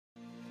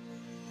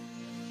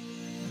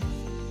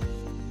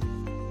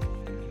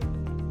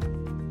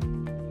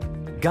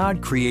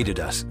God created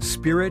us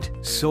spirit,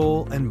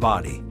 soul, and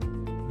body.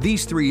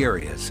 These three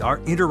areas are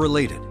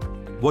interrelated.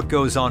 What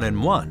goes on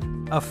in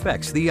one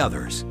affects the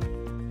others.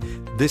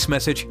 This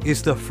message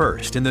is the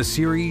first in the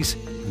series,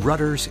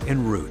 Rudders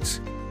and Roots.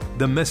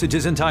 The message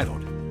is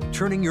entitled,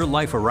 Turning Your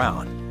Life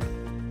Around.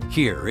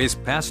 Here is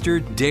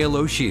Pastor Dale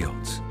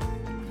O'Shields.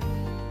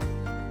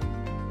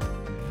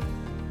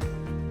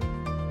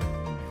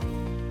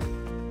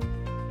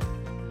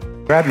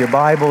 Grab your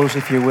Bibles,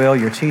 if you will,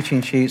 your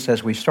teaching sheets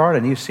as we start a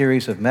new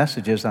series of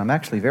messages I'm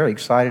actually very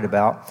excited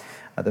about.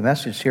 The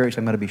message series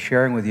I'm going to be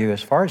sharing with you.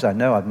 As far as I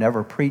know, I've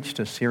never preached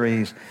a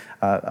series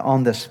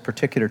on this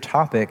particular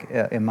topic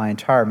in my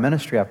entire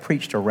ministry. I've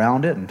preached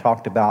around it and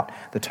talked about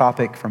the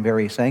topic from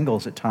various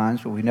angles at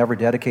times, but we've never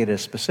dedicated a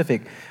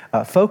specific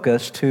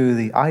focus to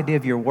the idea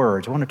of your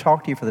words. I want to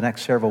talk to you for the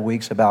next several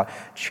weeks about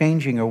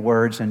changing your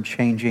words and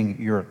changing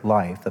your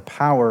life, the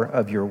power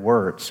of your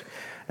words.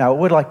 Now, I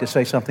would like to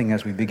say something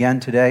as we begin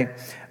today.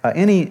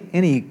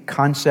 Any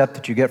concept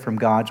that you get from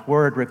God's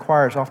Word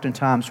requires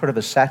oftentimes sort of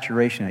a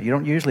saturation. You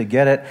don't usually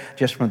get it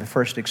just from the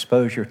first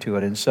exposure to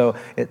it. And so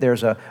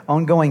there's an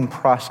ongoing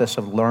process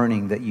of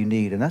learning that you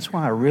need. And that's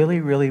why I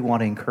really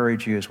want to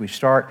encourage you as we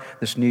start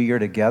this new year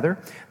together,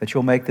 that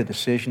you'll make the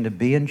decision to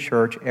be in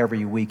church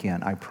every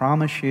weekend. I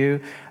promise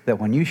you that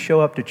when you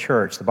show up to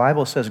church, the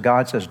Bible says,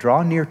 God says,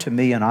 draw near to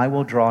me and I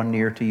will draw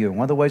near to you. And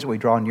one of the ways that we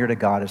draw near to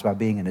God is by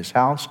being in His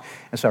house.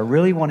 And so I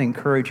really want to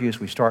encourage you as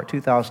we start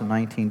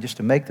 2019 just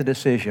to make the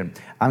decision.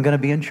 I'm going to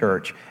be in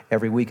church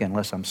every weekend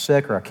unless I'm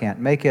sick or I can't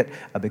make it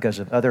because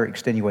of other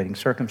extenuating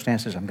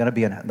circumstances. I'm going to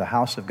be in the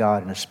house of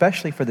God, and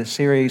especially for this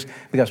series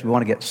because we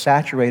want to get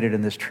saturated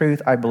in this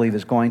truth I believe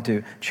is going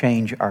to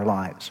change our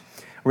lives.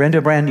 We're into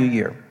a brand new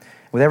year.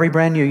 With every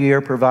brand new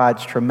year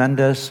provides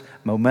tremendous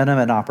momentum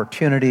and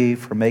opportunity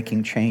for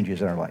making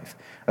changes in our life.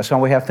 That's why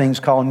we have things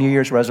called New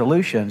Year's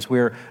resolutions.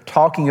 We're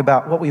talking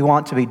about what we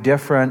want to be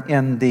different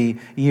in the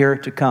year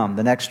to come,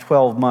 the next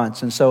 12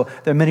 months. And so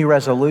there are many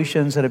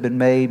resolutions that have been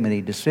made, many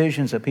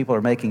decisions that people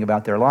are making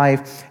about their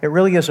life. It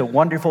really is a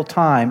wonderful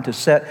time to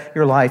set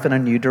your life in a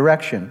new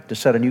direction, to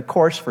set a new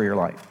course for your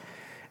life.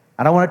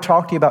 And I want to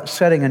talk to you about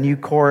setting a new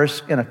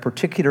course in a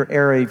particular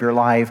area of your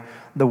life,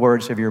 the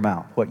words of your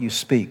mouth, what you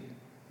speak,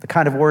 the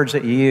kind of words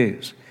that you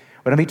use.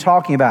 We're going to be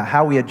talking about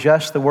how we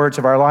adjust the words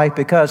of our life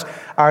because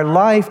our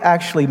life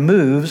actually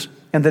moves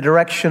in the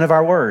direction of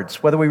our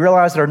words. Whether we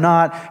realize it or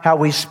not, how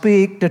we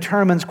speak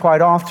determines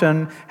quite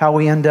often how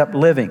we end up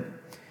living.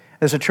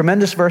 There's a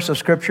tremendous verse of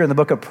Scripture in the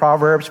book of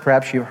Proverbs.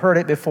 Perhaps you've heard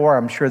it before.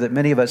 I'm sure that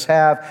many of us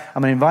have.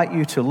 I'm going to invite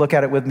you to look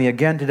at it with me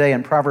again today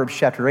in Proverbs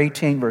chapter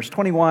 18, verse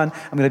 21.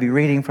 I'm going to be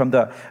reading from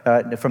the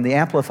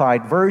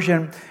Amplified Version.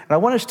 And I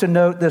want us to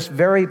note this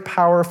very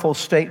powerful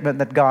statement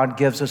that God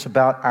gives us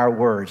about our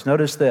words.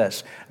 Notice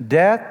this: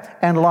 death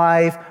and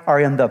life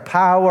are in the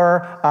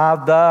power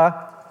of the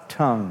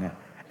tongue.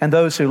 And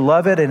those who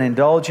love it and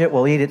indulge it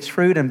will eat its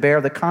fruit and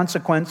bear the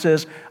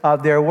consequences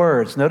of their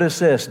words. Notice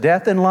this: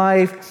 death and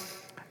life,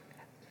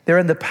 they're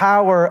in the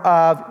power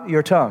of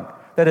your tongue.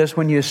 That is,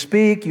 when you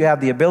speak, you have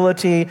the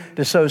ability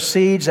to sow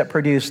seeds that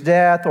produce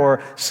death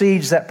or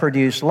seeds that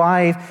produce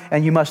life.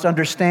 And you must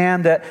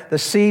understand that the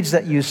seeds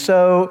that you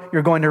sow,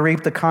 you're going to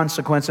reap the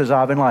consequences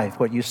of in life.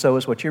 What you sow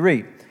is what you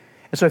reap.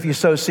 And so if you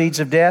sow seeds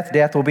of death,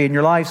 death will be in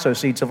your life. Sow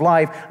seeds of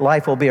life,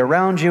 life will be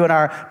around you. And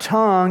our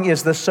tongue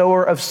is the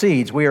sower of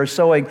seeds. We are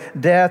sowing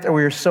death or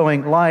we are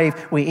sowing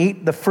life. We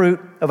eat the fruit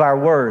of our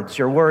words.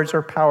 Your words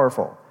are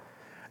powerful.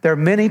 There are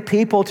many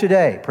people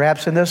today,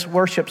 perhaps in this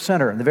worship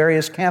center, in the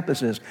various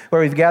campuses where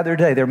we've gathered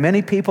today, there are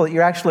many people that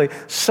you're actually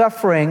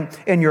suffering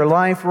in your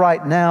life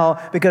right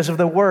now because of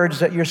the words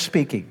that you're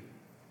speaking.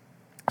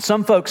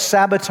 Some folks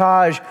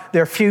sabotage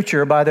their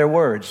future by their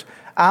words.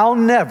 I'll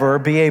never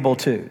be able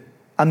to.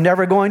 I'm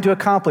never going to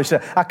accomplish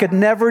that. I could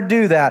never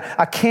do that.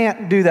 I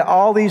can't do that.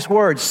 All these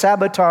words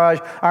sabotage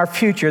our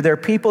future. There are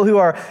people who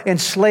are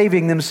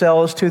enslaving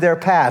themselves to their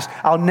past.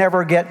 I'll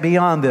never get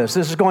beyond this.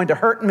 This is going to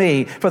hurt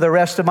me for the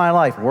rest of my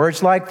life.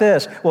 Words like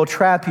this will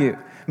trap you.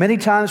 Many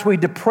times we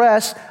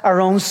depress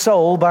our own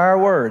soul by our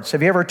words.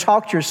 Have you ever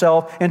talked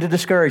yourself into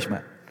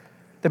discouragement?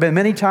 There have been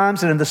many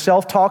times that in the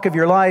self-talk of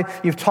your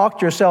life, you've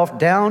talked yourself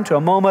down to a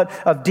moment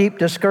of deep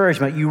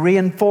discouragement. You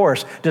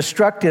reinforce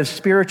destructive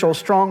spiritual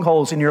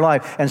strongholds in your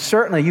life. And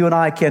certainly you and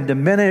I can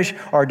diminish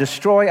or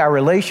destroy our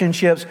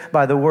relationships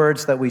by the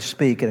words that we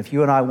speak. And if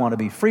you and I want to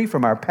be free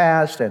from our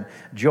past and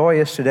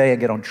joyous today and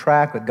get on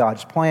track with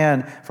God's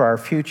plan for our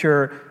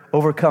future,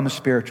 overcome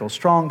spiritual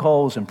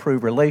strongholds,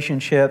 improve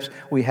relationships,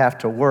 we have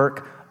to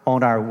work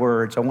on our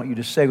words. I want you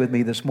to say with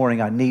me this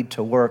morning, I need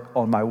to work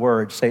on my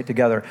words. Say it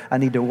together. I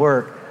need to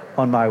work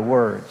on my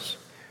words.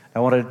 I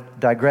want to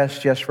digress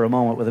just for a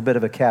moment with a bit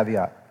of a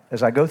caveat.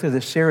 As I go through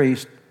this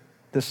series,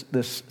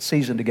 this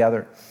season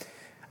together,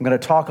 I'm going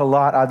to talk a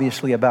lot,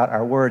 obviously, about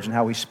our words and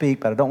how we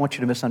speak, but I don't want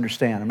you to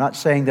misunderstand. I'm not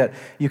saying that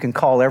you can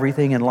call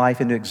everything in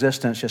life into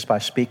existence just by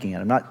speaking it.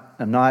 I'm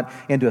not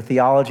into a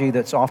theology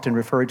that's often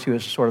referred to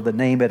as sort of the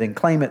name it and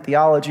claim it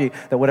theology,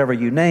 that whatever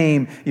you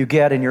name, you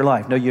get in your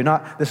life. No, you're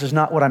not. This is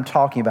not what I'm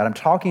talking about. I'm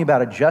talking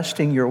about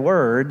adjusting your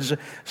words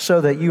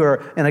so that you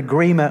are in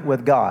agreement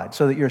with God,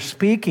 so that you're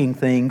speaking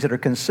things that are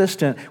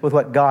consistent with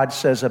what God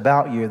says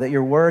about you, that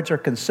your words are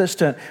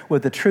consistent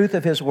with the truth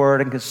of His Word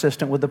and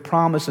consistent with the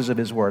promises of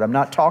His Word. I'm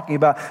not talking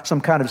about some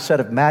kind of set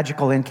of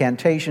magical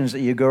incantations that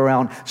you go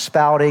around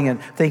spouting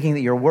and thinking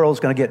that your world's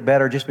going to get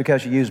better just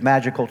because you use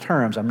magical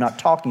terms. I'm not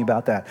talking about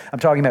that. I'm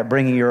talking about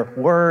bringing your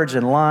words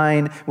in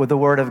line with the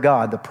Word of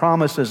God, the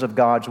promises of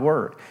God's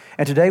Word.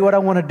 And today what I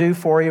want to do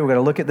for you, we're going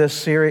to look at this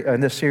series,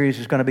 and this series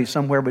is going to be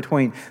somewhere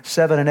between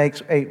 7 and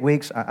 8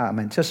 weeks, I'm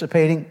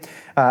anticipating.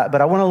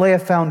 But I want to lay a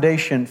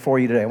foundation for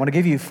you today. I want to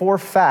give you 4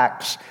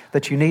 facts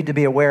that you need to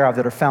be aware of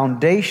that are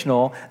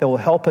foundational, that will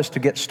help us to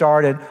get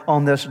started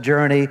on this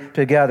journey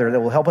together, that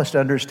will help us to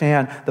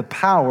understand the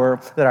power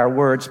that our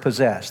words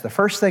possess. The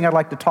first thing I'd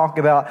like to talk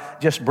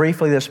about just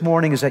briefly this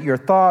morning is that your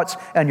thoughts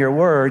and your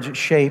words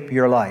shape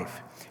your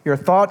life. Your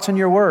thoughts and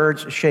your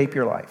words shape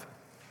your life.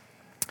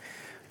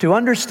 To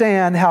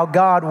understand how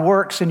God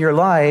works in your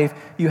life,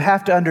 you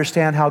have to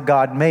understand how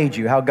God made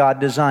you, how God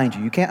designed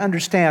you. You can't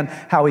understand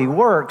how He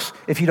works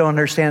if you don't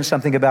understand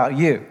something about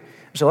you.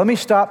 So let me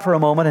stop for a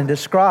moment and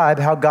describe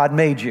how God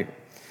made you.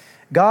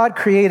 God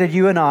created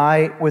you and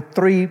I with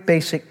 3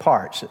 basic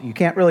parts. You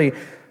can't really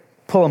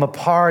pull them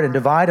apart and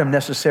divide them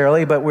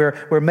necessarily, but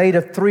we're made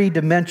of 3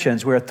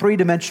 dimensions. We're a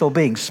 3-dimensional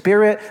being: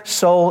 spirit,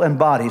 soul, and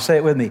body. Say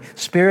it with me: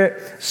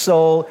 spirit,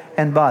 soul,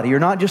 and body. You're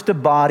not just a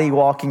body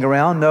walking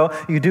around. No,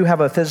 you do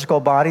have a physical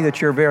body that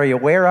you're very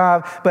aware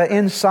of, but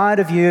inside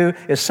of you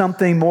is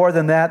something more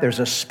than that. There's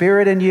a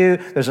spirit in you,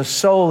 there's a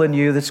soul in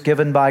you that's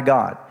given by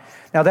God.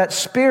 Now that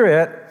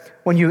spirit,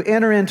 when you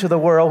enter into the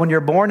world, when you're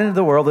born into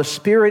the world, the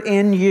spirit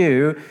in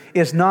you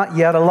is not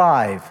yet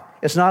alive.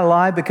 It's not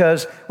alive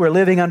because we're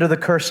living under the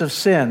curse of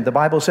sin. The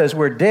Bible says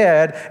we're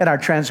dead in our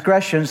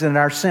transgressions and in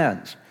our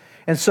sins.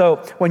 And so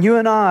when you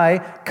and I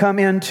come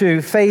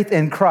into faith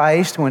in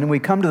Christ, when we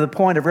come to the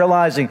point of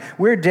realizing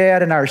we're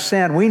dead in our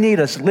sin, we need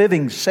a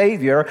living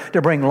Savior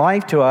to bring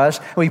life to us.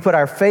 When we put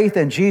our faith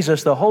in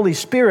Jesus, the Holy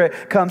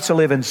Spirit comes to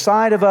live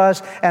inside of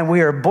us, and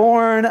we are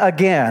born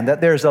again,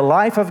 that there's the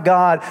life of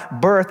God,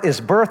 birth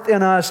is birthed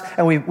in us,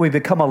 and we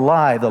become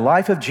alive. The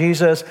life of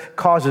Jesus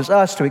causes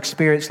us to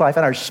experience life,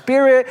 and our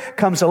spirit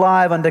comes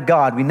alive unto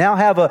God. We now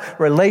have a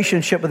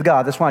relationship with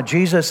God. That's why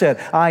Jesus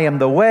said, I am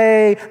the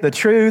way, the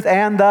truth,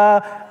 and the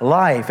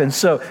life. And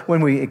so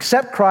when we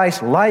accept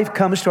Christ, life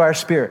comes to our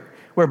spirit.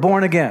 We're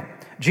born again.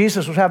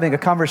 Jesus was having a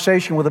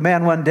conversation with a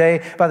man one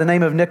day by the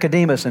name of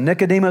Nicodemus, and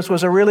Nicodemus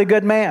was a really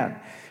good man.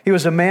 He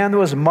was a man that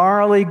was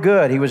morally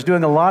good. He was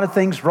doing a lot of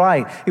things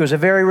right. He was a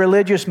very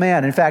religious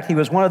man. In fact, he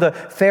was one of the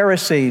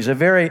Pharisees, a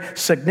very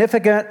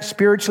significant,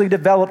 spiritually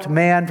developed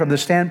man from the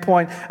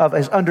standpoint of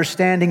his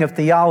understanding of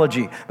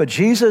theology. But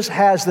Jesus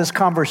has this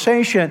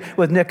conversation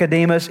with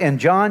Nicodemus in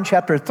John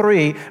chapter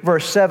 3,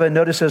 verse 7.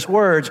 Notice his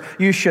words.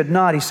 You should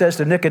not, he says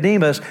to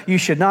Nicodemus, you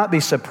should not be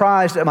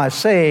surprised at my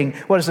saying.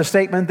 What is the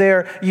statement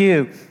there?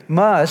 You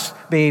must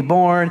be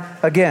born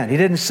again. He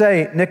didn't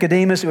say,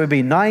 Nicodemus, it would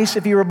be nice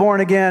if you were born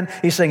again.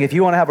 He's saying, if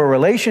you want to have a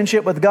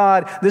relationship with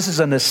God, this is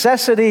a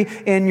necessity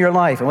in your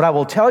life. And what I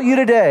will tell you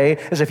today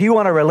is if you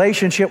want a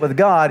relationship with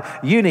God,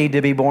 you need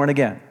to be born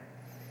again.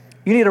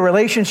 You need a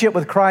relationship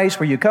with Christ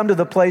where you come to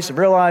the place of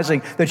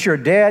realizing that you're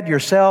dead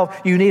yourself.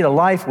 You need a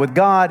life with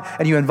God,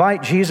 and you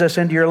invite Jesus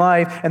into your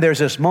life, and there's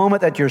this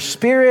moment that your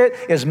spirit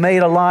is made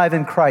alive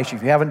in Christ.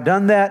 If you haven't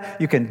done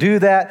that, you can do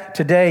that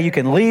today. You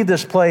can leave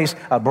this place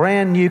a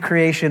brand new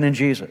creation in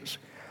Jesus.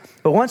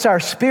 But once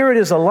our spirit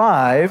is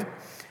alive,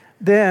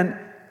 then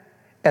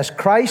as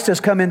Christ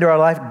has come into our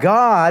life,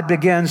 God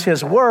begins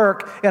His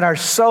work in our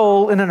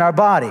soul and in our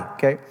body,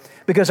 okay?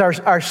 Because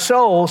our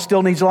soul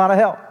still needs a lot of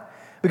help.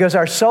 Because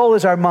our soul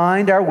is our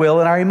mind, our will,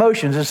 and our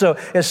emotions. And so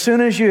as soon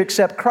as you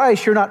accept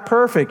Christ, you're not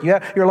perfect.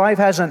 Your life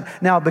hasn't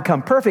now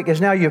become perfect. It's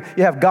now you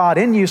have God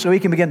in you, so He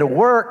can begin to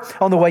work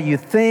on the way you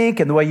think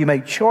and the way you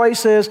make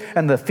choices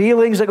and the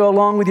feelings that go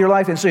along with your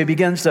life. And so He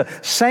begins to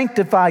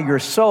sanctify your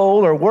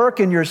soul or work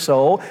in your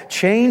soul,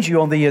 change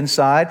you on the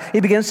inside. He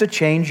begins to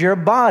change your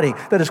body.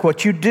 That is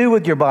what you do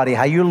with your body,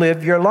 how you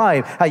live your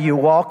life, how you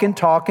walk and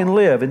talk and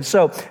live. And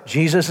so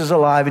Jesus is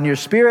alive in your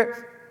spirit,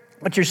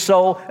 but your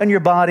soul and your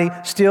body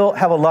still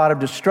have a lot of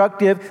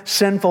destructive,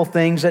 sinful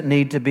things that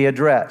need to be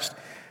addressed.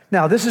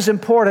 Now, this is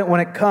important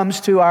when it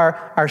comes to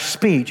our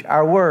speech,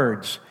 our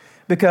words,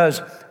 because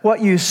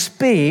what you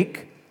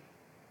speak,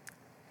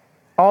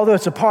 although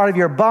it's a part of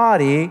your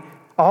body,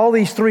 all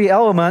these 3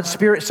 elements,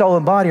 spirit, soul,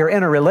 and body, are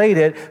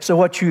interrelated. So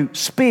what you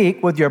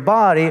speak with your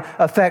body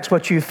affects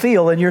what you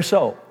feel in your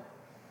soul.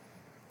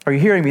 Are you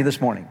hearing me this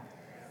morning?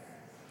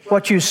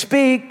 What you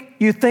speak,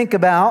 you think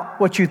about.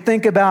 What you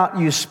think about,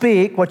 you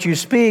speak. What you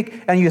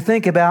speak and you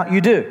think about, you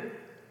do.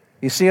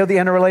 You see the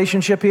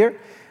interrelationship here?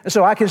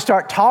 So I can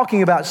start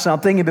talking about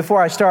something,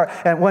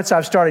 and once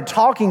I've started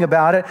talking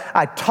about it,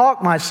 I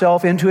talk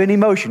myself into an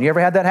emotion. You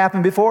ever had that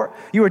happen before?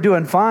 You were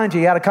doing fine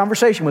until you had a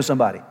conversation with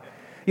somebody.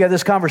 You had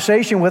this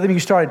conversation with them, you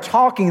started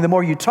talking. The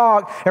more you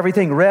talk,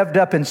 everything revved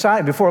up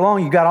inside. Before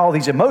long, you got all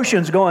these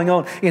emotions going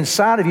on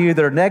inside of you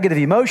that are negative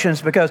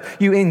emotions because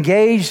you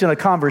engaged in a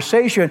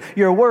conversation.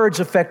 Your words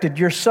affected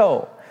your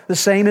soul. The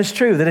same is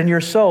true, that in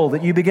your soul,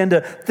 that you begin to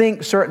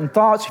think certain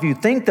thoughts. If you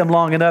think them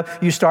long enough,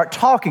 you start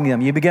talking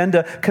them. You begin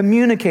to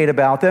communicate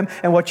about them.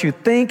 And what you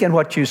think and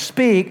what you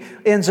speak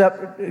ends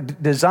up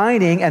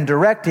designing and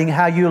directing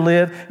how you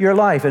live your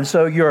life. And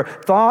so your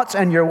thoughts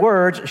and your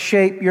words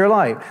shape your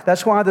life.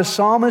 That's why the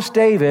psalmist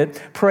David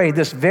prayed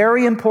this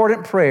very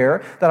important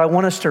prayer that I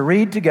want us to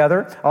read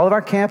together. All of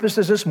our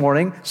campuses this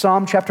morning,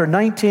 Psalm chapter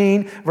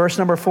 19, verse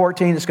number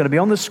 14. It's going to be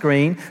on the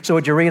screen. So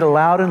would you read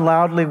aloud and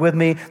loudly with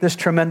me this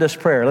tremendous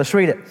prayer? Let's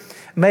read it.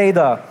 May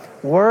the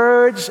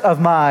words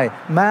of my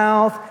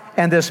mouth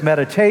and this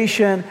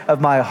meditation of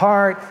my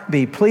heart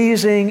be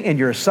pleasing in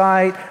your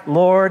sight,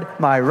 Lord,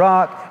 my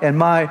rock and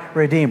my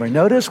redeemer.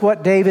 Notice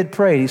what David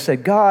prayed. He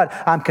said, God,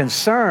 I'm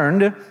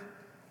concerned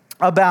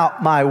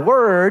about my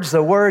words,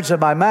 the words of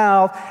my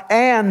mouth,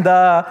 and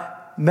the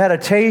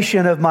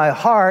meditation of my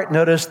heart.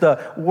 Notice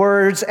the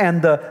words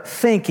and the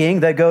thinking,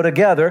 they go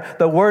together.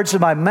 The words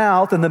of my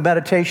mouth and the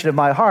meditation of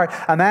my heart.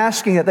 I'm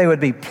asking that they would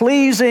be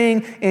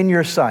pleasing in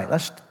your sight.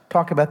 Let's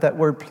talk about that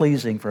word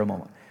pleasing for a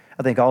moment.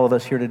 I think all of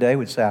us here today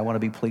would say, I want to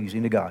be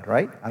pleasing to God,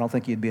 right? I don't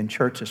think you'd be in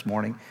church this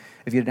morning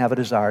if you didn't have a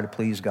desire to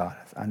please God.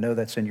 I know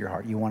that's in your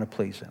heart. You want to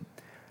please Him.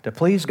 To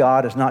please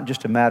God is not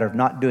just a matter of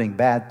not doing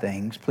bad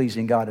things.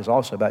 Pleasing God is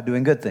also about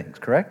doing good things,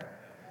 correct?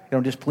 You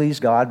don't just please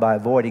God by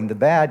avoiding the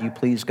bad. You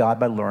please God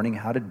by learning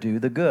how to do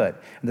the good.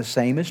 And the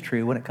same is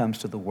true when it comes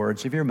to the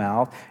words of your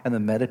mouth and the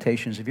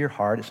meditations of your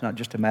heart. It's not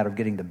just a matter of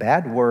getting the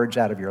bad words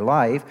out of your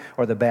life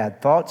or the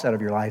bad thoughts out of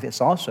your life.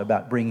 It's also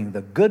about bringing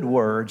the good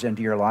words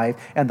into your life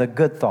and the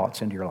good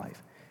thoughts into your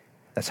life.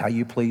 That's how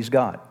you please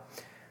God.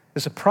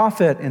 There's a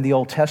prophet in the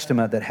Old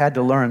Testament that had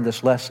to learn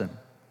this lesson.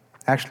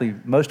 Actually,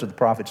 most of the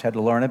prophets had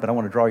to learn it, but I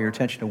want to draw your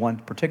attention to one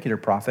particular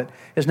prophet.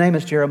 His name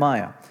is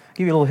Jeremiah. I'll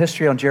give you a little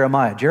history on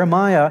Jeremiah.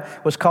 Jeremiah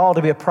was called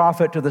to be a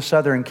prophet to the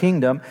southern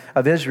kingdom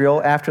of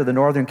Israel after the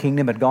northern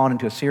kingdom had gone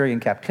into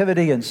Assyrian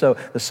captivity. And so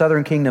the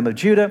southern kingdom of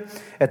Judah,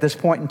 at this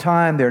point in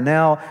time, they're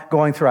now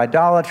going through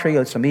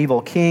idolatry. Some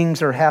evil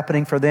kings are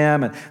happening for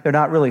them, and they're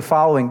not really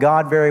following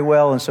God very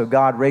well. And so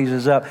God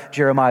raises up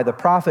Jeremiah the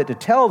prophet to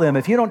tell them,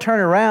 if you don't turn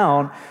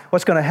around,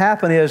 what's going to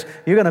happen is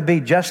you're going to be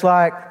just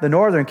like the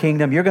northern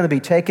kingdom. You're going to be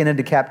taken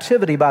into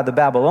captivity by the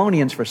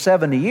Babylonians for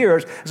 70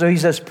 years. So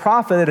he's this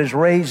prophet that is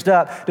raised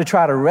up to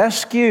try to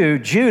rescue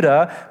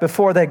Judah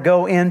before they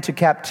go into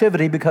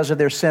captivity because of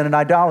their sin and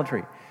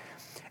idolatry.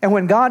 And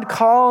when God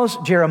calls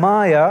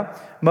Jeremiah,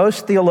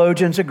 most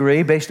theologians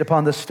agree, based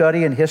upon the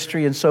study and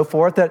history and so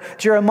forth, that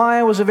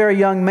Jeremiah was a very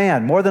young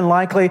man, more than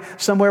likely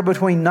somewhere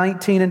between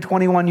 19 and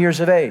 21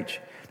 years of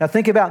age. Now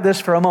think about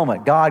this for a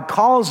moment. God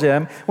calls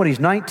him when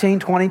he's 19,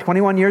 20,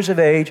 21 years of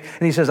age,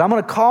 and he says, I'm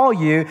going to call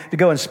you to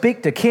go and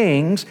speak to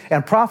kings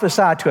and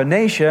prophesy to a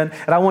nation,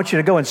 and I want you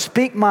to go and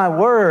speak my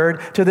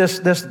word to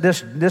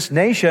this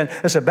nation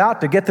that's about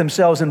to get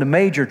themselves into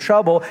major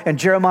trouble, and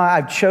Jeremiah,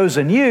 I've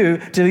chosen you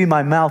to be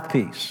my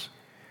mouthpiece.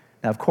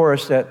 Now, of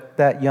course, at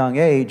that young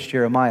age,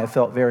 Jeremiah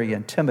felt very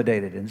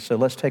intimidated. And so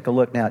let's take a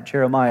look now at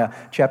Jeremiah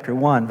chapter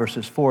 1,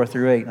 verses 4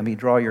 through 8. Let me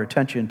draw your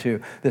attention to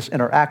this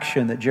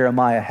interaction that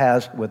Jeremiah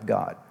has with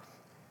God.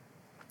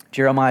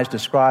 Jeremiah is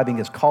describing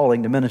his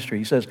calling to ministry.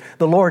 He says,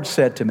 the Lord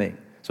said to me.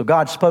 So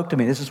God spoke to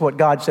me. This is what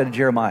God said to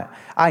Jeremiah.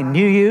 I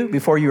knew you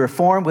before you were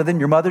formed within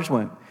your mother's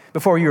womb.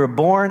 Before you were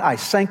born, I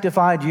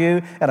sanctified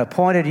you and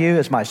appointed you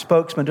as my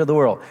spokesman to the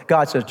world.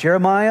 God says,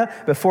 Jeremiah,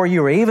 before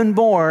you were even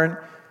born,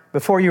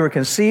 before you were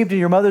conceived in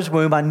your mother's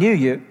womb, I knew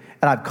you,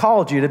 and I've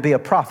called you to be a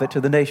prophet to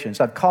the nations.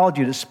 I've called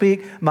you to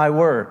speak my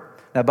word.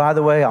 Now, by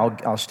the way,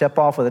 I'll step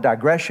off with a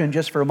digression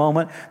just for a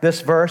moment. This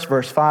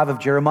verse 5 of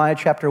Jeremiah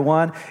chapter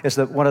 1, is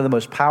one of the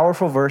most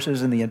powerful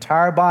verses in the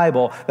entire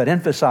Bible that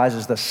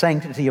emphasizes the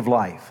sanctity of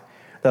life.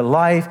 That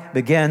life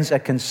begins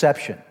at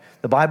conception.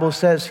 The Bible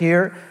says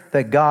here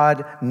that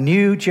God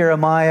knew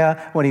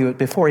Jeremiah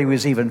before he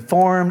was even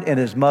formed in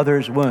his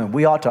mother's womb.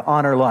 We ought to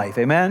honor life.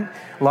 Amen?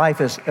 Life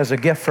is as a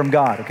gift from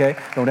God, okay?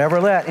 Don't ever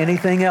let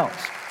anything else.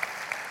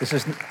 This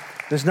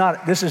is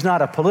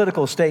not a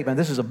political statement.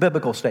 This is a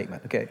biblical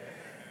statement, okay?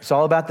 It's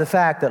all about the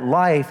fact that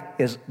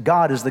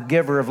God is the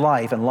giver of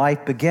life, and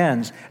life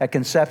begins at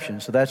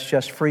conception. So that's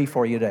just free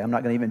for you today. I'm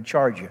not going to even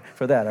charge you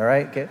for that, all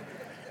right? Okay?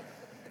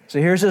 So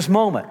here's this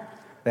moment.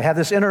 They have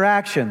this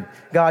interaction.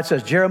 God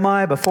says,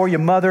 Jeremiah, before your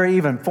mother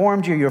even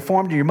formed you, you're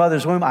formed in your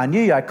mother's womb. I knew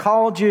you. I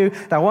called you.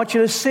 And I want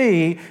you to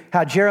see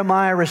how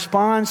Jeremiah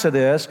responds to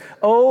this.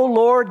 Oh,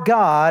 Lord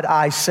God,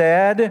 I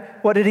said.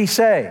 What did he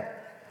say?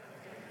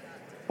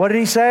 What did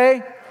he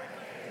say?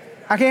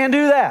 I can't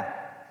do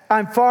that.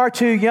 I'm far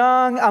too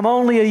young. I'm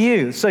only a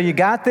youth. So you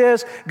got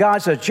this? God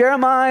says,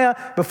 Jeremiah,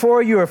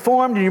 before you were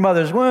formed in your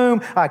mother's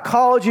womb, I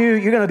called you.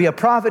 You're going to be a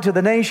prophet to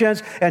the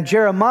nations. And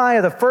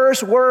Jeremiah, the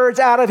first words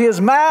out of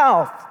his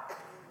mouth,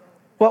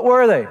 what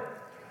were they?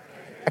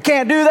 I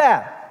can't do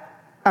that.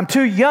 I'm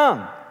too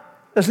young.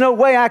 There's no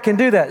way I can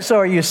do that. So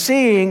are you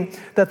seeing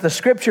that the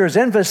Scripture is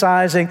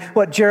emphasizing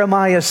what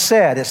Jeremiah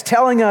said? It's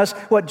telling us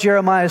what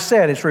Jeremiah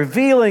said. It's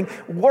revealing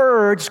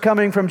words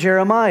coming from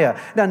Jeremiah.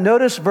 Now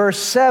notice verse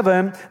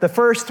 7, the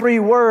first 3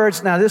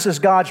 words. Now this is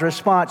God's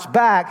response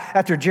back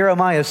after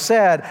Jeremiah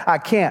said, I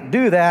can't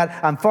do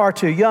that. I'm far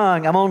too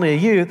young. I'm only a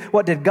youth.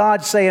 What did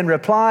God say in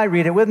reply?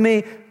 Read it with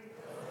me.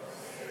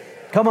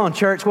 Come on,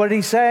 church. What did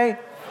he say?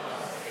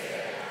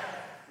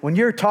 When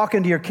you're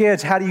talking to your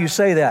kids, how do you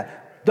say that?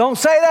 Don't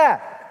say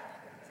that.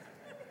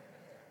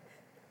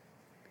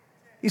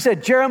 He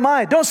said,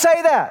 Jeremiah, don't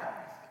say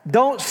that.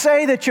 Don't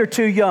say that you're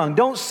too young.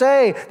 Don't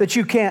say that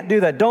you can't do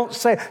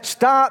that.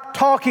 Stop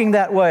talking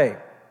that way.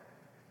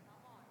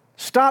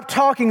 Stop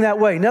talking that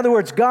way. In other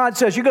words, God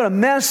says you're going to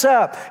mess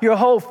up your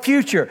whole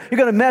future. You're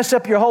going to mess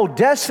up your whole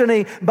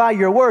destiny by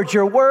your words.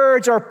 Your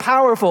words are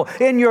powerful.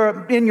 In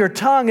your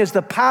tongue is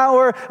the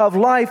power of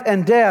life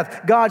and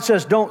death. God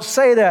says, don't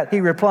say that,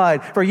 he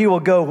replied, for you will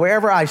go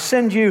wherever I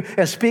send you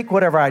and speak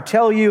whatever I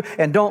tell you,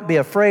 and don't be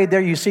afraid. There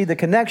you see the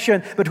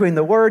connection between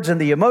the words and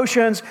the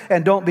emotions,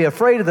 and don't be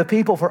afraid of the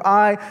people, for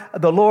I,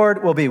 the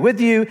Lord, will be with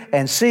you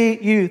and see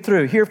you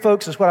through. Here,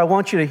 folks, is what I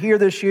want you to hear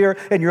this year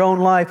in your own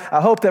life. I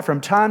hope that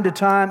from time to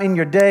time in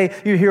your day,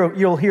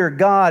 you'll hear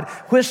God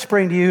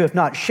whispering to you, if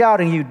not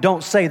shouting you,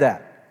 don't say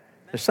that.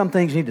 There's some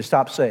things you need to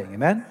stop saying,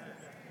 amen?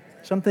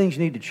 Some things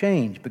you need to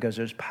change because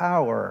there's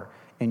power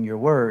in your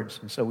words.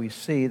 And so we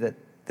see that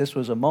this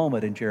was a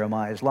moment in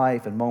Jeremiah's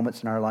life and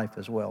moments in our life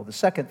as well. The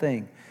second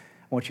thing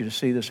I want you to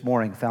see this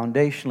morning,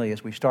 foundationally,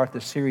 as we start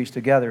this series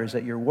together, is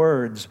that your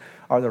words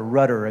are the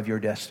rudder of your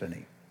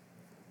destiny.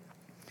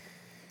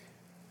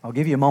 I'll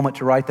give you a moment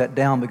to write that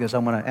down because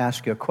I'm going to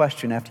ask you a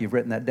question after you've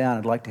written that down.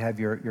 I'd like to have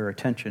your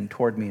attention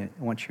toward me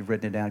once you've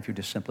written it down, if you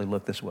just simply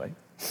look this way.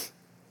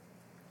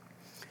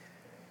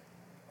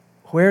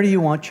 Where do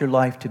you want your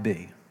life to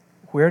be?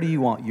 Where do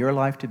you want your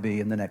life to be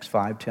in the next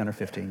 5, 10, or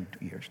 15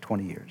 years,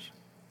 20 years?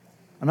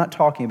 I'm not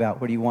talking about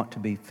where do you want to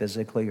be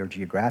physically or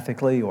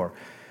geographically, or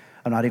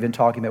I'm not even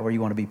talking about where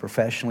you want to be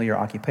professionally or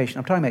occupation.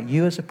 I'm talking about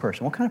you as a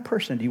person. What kind of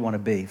person do you want to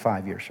be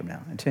 5 years from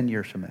now, and 10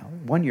 years from now,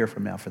 1 year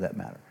from now for that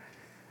matter?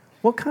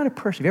 What kind of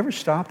person? Have you ever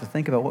stopped to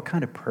think about what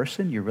kind of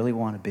person you really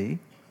want to be?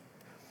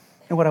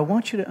 And what I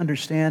want you to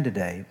understand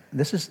today,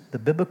 this is the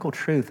biblical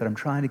truth that I'm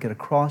trying to get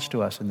across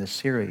to us in this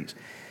series,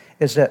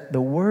 is that the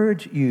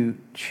words you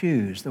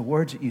choose, the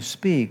words that you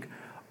speak,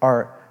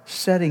 are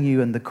setting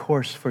you in the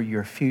course for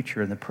your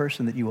future and the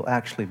person that you will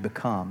actually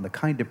become, the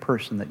kind of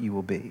person that you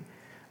will be.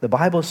 The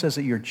Bible says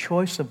that your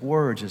choice of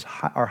words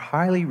are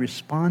highly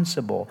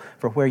responsible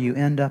for where you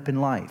end up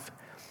in life.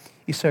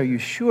 You say, are you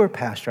sure,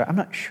 Pastor? I'm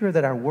not sure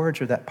that our words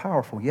are that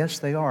powerful. Yes,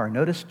 they are.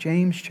 Notice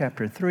James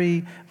chapter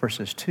 3,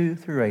 verses 2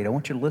 through 8. I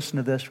want you to listen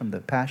to this from the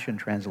Passion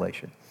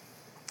Translation.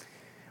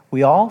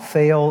 We all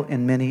fail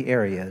in many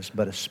areas,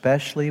 but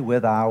especially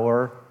with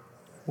our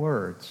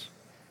words.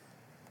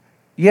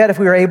 Yet if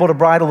we were able to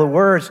bridle the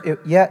words,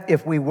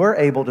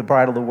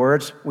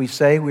 we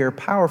say we are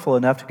powerful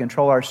enough to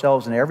control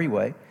ourselves in every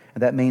way,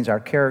 and that means our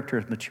character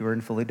is mature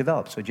and fully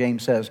developed. So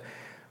James says,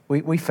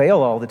 we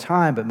fail all the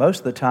time, but most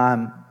of the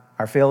time,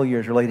 our failure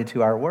is related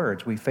to our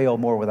words. We fail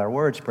more with our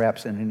words,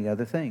 perhaps, than any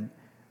other thing.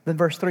 Then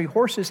verse 3,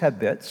 horses have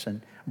bits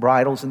and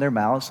bridles in their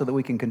mouths so that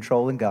we can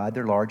control and guide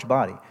their large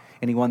body.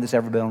 Anyone that's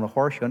ever been on a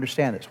horse, you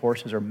understand this.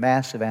 Horses are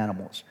massive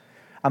animals.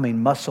 I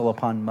mean, muscle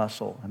upon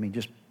muscle. I mean,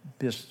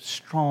 just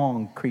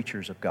strong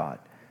creatures of God.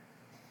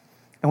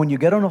 And when you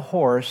get on a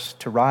horse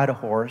to ride a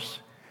horse,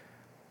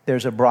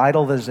 there's a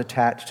bridle that is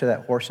attached to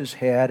that horse's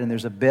head, and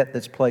there's a bit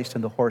that's placed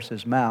in the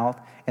horse's mouth,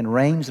 and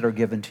reins that are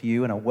given to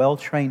you. And a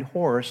well-trained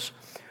horse,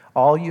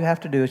 all you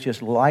have to do is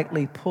just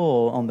lightly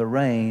pull on the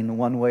rein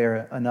one way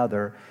or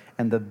another,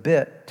 and the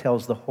bit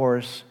tells the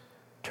horse,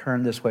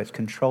 turn this way. It's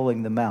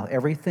controlling the mouth.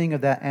 Everything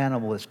of that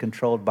animal is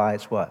controlled by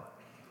its what?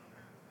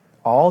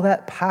 All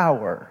that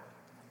power,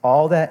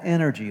 all that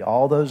energy,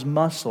 all those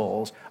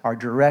muscles are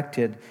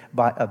directed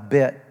by a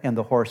bit in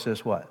the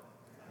horse's what?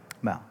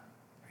 Mouth.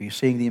 Are you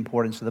seeing the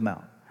importance of the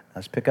mouth?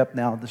 Let's pick up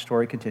now the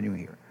story continuing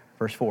here.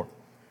 Verse 4.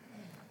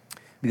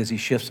 Because he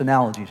shifts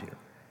analogies here.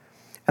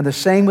 And the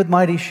same with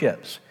mighty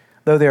ships.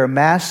 Though they are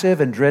massive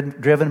and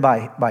driven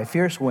by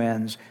fierce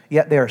winds,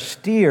 yet they are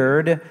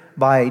steered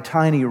by a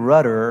tiny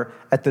rudder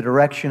at the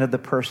direction of the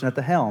person at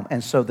the helm.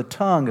 And so the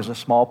tongue is a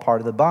small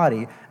part of the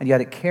body, and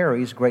yet it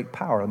carries great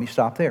power. Let me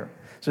stop there.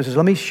 So it says,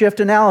 let me shift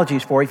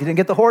analogies for you. If you didn't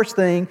get the horse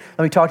thing,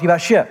 let me talk to you about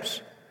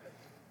ships.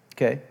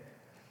 Okay?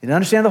 You didn't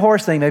understand the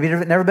horse thing. Maybe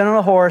you've never been on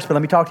a horse, but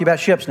let me talk to you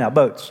about ships now,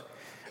 boats.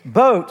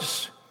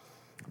 Boats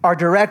are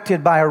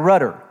directed by a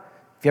rudder.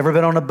 If you've ever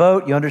been on a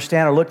boat, you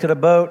understand or looked at a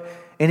boat.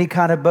 Any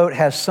kind of boat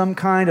has some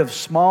kind of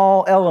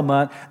small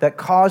element that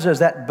causes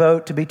that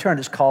boat to be turned.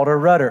 It's called a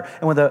rudder.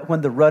 And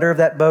when the rudder of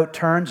that boat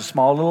turns, a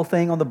small little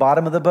thing on the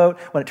bottom of the boat,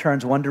 when it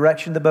turns one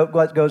direction, the boat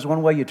goes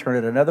one way. You turn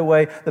it another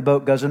way, the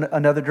boat goes in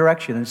another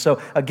direction. And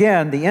so,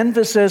 again, the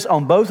emphasis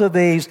on both of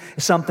these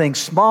is something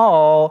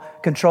small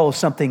controls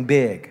something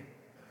big.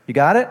 You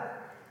got it?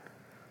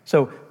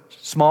 So,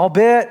 small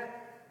bit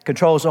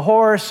controls a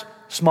horse.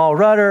 Small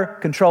rudder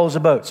controls a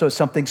boat. So it's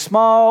something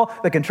small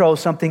that controls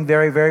something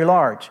very, very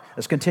large.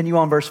 Let's continue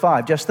on verse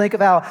 5. Just think of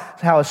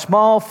how a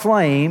small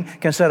flame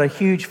can set a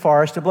huge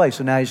forest ablaze.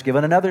 So now he's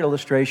given another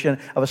illustration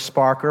of a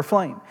spark or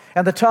flame.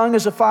 And the tongue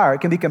is a fire.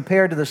 It can be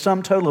compared to the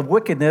sum total of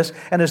wickedness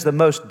and is the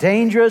most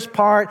dangerous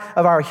part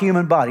of our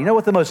human body. You know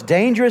what the most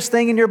dangerous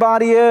thing in your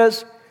body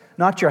is?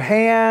 Not your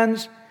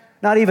hands,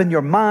 not even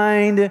your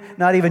mind,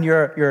 not even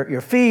your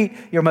feet.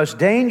 Your most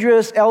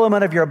dangerous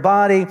element of your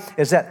body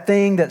is that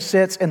thing that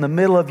sits in the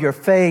middle of your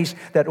face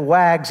that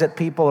wags at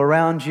people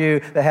around you,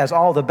 that has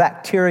all the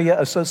bacteria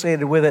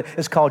associated with it.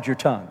 It's called your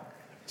tongue.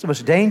 It's the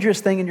most dangerous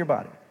thing in your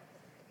body.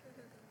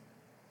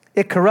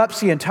 It corrupts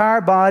the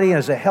entire body and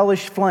is a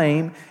hellish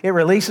flame. It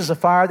releases a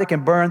fire that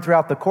can burn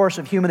throughout the course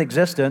of human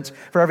existence.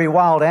 For every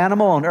wild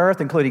animal on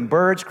earth, including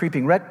birds,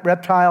 creeping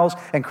reptiles,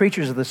 and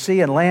creatures of the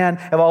sea and land,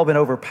 have all been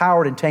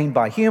overpowered and tamed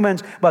by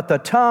humans. But the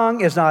tongue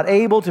is not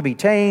able to be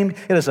tamed.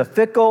 It is a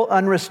fickle,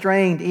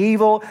 unrestrained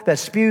evil that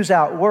spews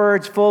out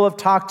words full of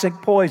toxic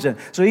poison.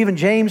 So even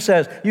James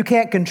says, you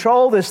can't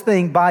control this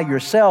thing by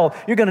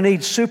yourself. You're going to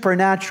need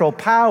supernatural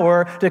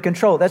power to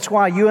control it. That's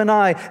why you and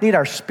I need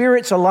our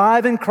spirits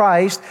alive in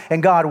Christ,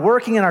 and God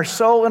working in our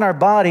soul and our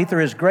body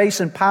through His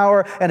grace and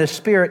power and His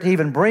Spirit to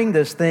even bring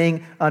this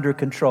thing under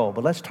control.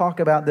 But let's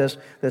talk about this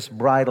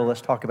bridle. Let's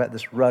talk about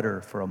this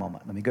rudder for a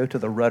moment. Let me go to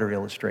the rudder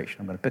illustration.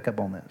 I'm going to pick up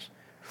on this.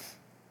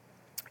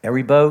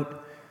 Every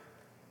boat,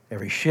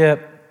 every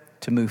ship,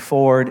 to move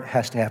forward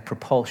has to have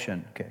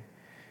propulsion. Okay,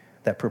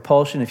 that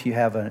propulsion, if you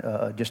have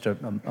just a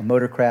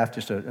motorcraft,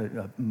 just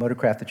a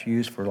motorcraft that you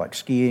use for like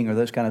skiing or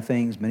those kind of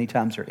things, many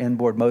times they're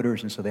inboard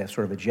motors, and so they have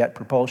sort of a jet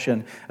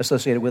propulsion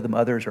associated with them.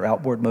 Others are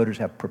outboard motors,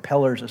 have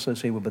propellers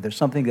associated with them, but there's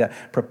something that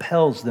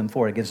propels them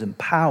forward. It gives them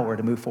power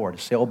to move forward. A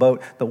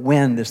sailboat, the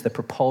wind is the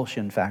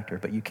propulsion factor,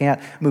 but you can't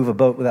move a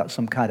boat without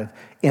some kind of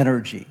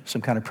energy,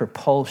 some kind of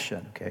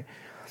propulsion, okay?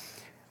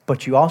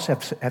 But you also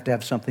have to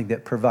have something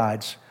that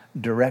provides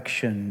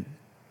direction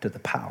to the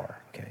power,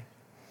 okay?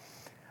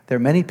 There are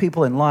many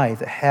people in life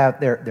that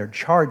they're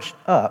charged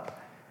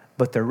up,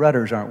 but their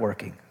rudders aren't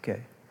working,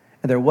 okay?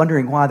 And they're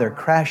wondering why they're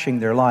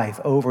crashing their life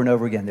over and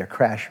over again. They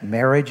crash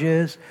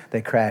marriages,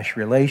 they crash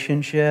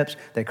relationships,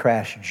 they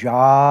crash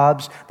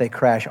jobs, they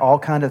crash all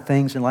kinds of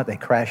things in life. They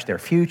crash their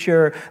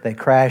future, they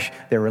crash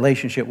their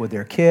relationship with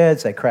their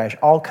kids, they crash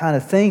all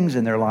kinds of things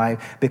in their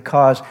life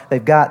because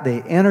they've got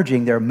the energy,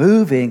 they're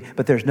moving,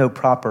 but there's no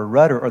proper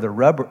rudder, or the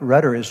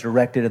rudder is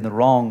directed in the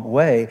wrong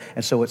way.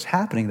 And so what's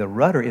happening, the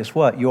rudder is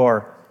what?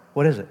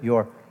 What is it?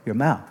 Your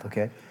mouth,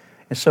 okay?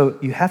 And so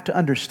you have to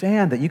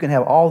understand that you can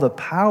have all the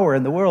power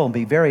in the world and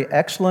be very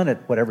excellent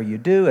at whatever you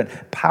do and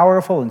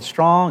powerful and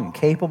strong and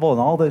capable and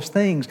all those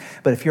things.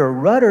 But if your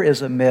rudder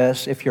is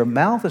amiss, if your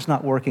mouth is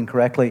not working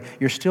correctly,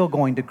 you're still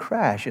going to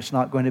crash. It's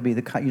not going to be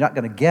you're not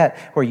going to get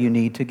where you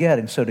need to get.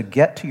 And so to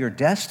get to your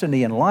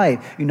destiny in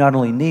life, you not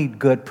only need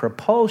good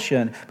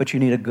propulsion, but you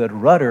need a good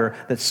rudder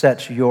that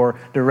sets your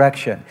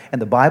direction. And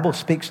the Bible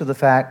speaks of the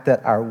fact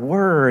that our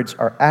words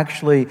are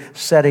actually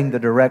setting the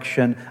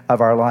direction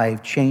of our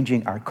life,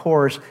 changing our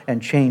course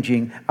and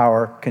changing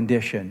our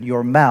condition.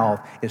 Your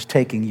mouth is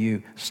taking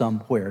you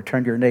somewhere.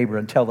 Turn to your neighbor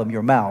and tell them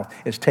your mouth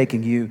is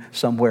taking you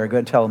somewhere. Go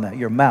and tell them that.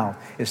 Your mouth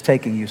is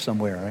taking you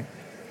somewhere, right?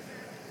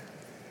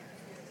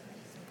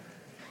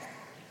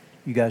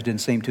 You guys didn't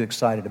seem too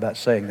excited about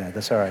saying that.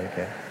 That's all right,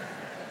 okay.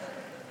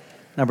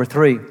 Number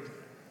 3.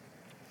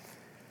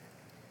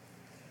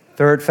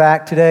 Third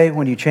fact today,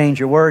 when you change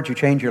your words, you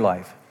change your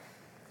life.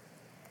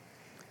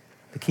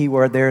 The key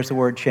word there is the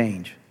word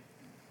change.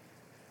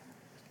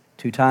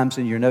 2 times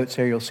in your notes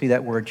here, you'll see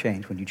that word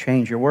change. When you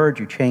change your words,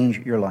 you change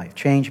your life.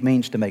 Change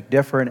means to make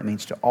different. It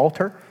means to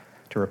alter,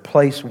 to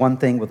replace one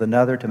thing with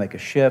another, to make a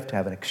shift, to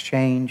have an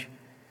exchange.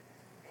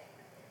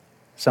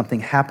 Something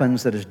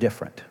happens that is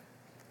different.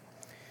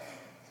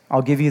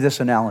 I'll give you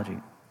this analogy.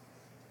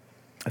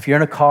 If you're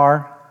in a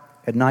car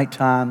at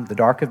nighttime, the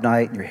dark of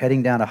night, and you're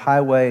heading down a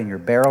highway and you're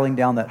barreling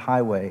down that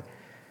highway,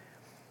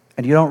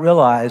 and you don't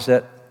realize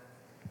that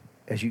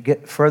as you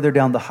get further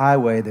down the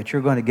highway that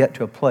you're going to get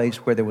to a place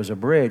where there was a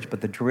bridge,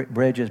 but the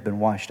bridge has been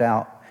washed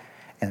out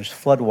and there's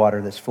flood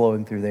water that's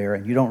flowing through there,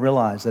 and you don't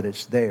realize that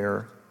it's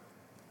there,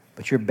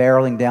 but you're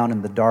barreling down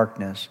in the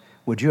darkness.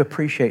 Would you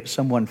appreciate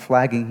someone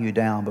flagging you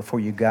down before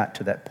you got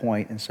to that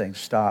point and saying,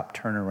 stop,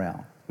 turn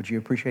around? Would you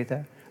appreciate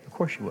that? Of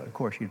course you would. Of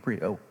course you'd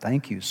appreciate. Oh,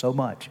 thank you so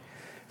much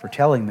for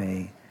telling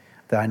me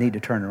that I need to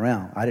turn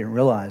around. I didn't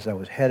realize I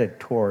was headed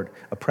toward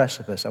a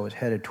precipice. I was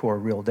headed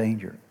toward real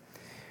danger.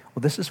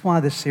 Well, this is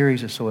why this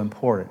series is so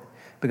important,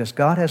 because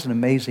God has an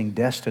amazing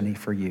destiny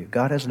for you.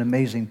 God has an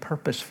amazing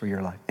purpose for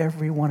your life.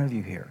 Every one of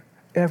you here.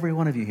 Every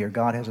one of you here,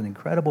 God has an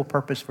incredible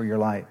purpose for your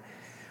life.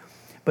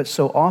 But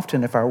so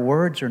often, if our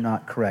words are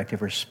not correct,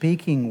 if we're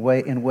speaking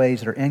in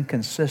ways that are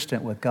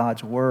inconsistent with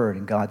God's word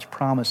and God's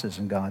promises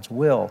and God's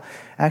will,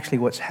 actually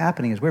what's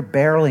happening is we're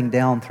barreling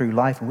down through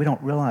life and we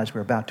don't realize we're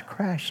about to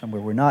crash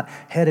somewhere. We're not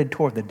headed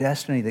toward the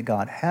destiny that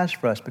God has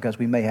for us because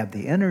we may have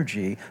the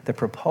energy, the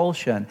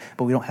propulsion,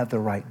 but we don't have the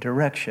right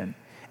direction.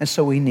 And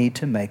so we need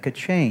to make a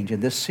change.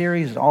 And this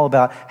series is all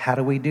about how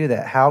do we do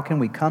that? How can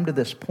we come to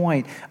this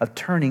point of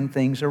turning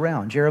things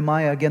around?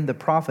 Jeremiah, again, the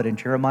prophet, in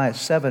Jeremiah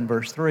 7,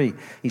 verse 3,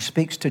 he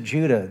speaks to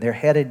Judah. They're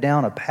headed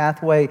down a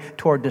pathway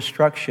toward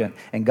destruction.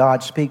 And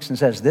God speaks and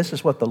says, this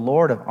is what the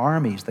Lord of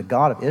armies, the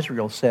God of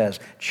Israel, says.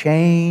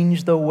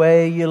 Change the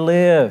way you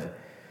live.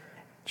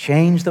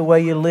 Change the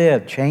way you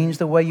live. Change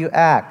the way you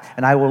act.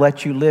 And I will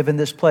let you live in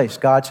this place.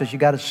 God says you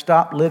got to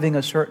stop living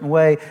a certain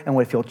way. And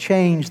if you'll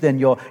change, then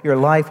your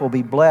life will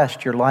be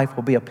blessed. Your life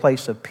will be a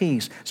place of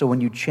peace. So when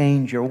you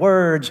change your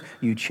words,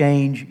 you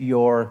change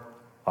your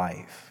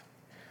life.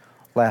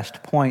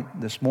 Last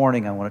point this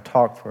morning I want to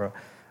talk for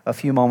a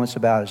few moments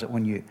about is that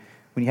when you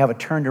have a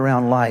turned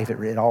around life,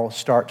 it all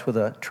starts with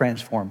a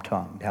transformed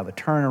tongue. To have a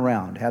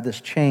turnaround, to have this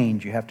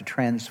change, you have to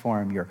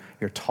transform your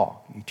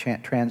talk. You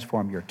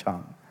transform your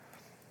tongue.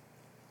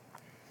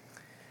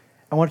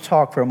 I want to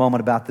talk for a moment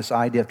about this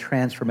idea of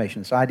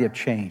transformation, this idea of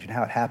change and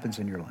how it happens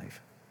in your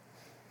life.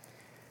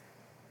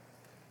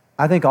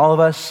 I think all of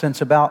us,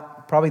 since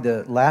about probably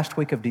the last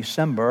week of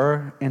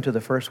December into the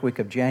first week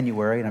of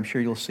January, and I'm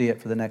sure you'll see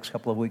it for the next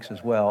couple of weeks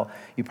as well,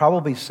 you've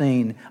probably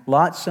seen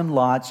lots and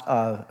lots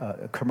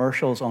of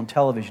commercials on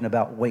television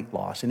about weight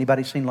loss.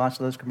 Anybody seen lots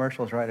of those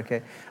commercials, right?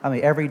 Okay. I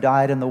mean, every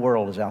diet in the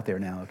world is out there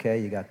now,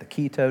 okay? You got the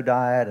keto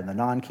diet and the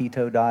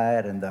non-keto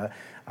diet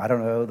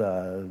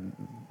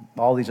and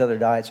all these other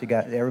diets.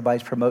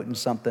 Everybody's promoting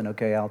something,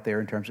 okay, out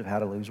there in terms of how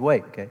to lose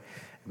weight, okay?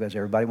 Because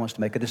everybody wants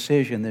to make a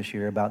decision this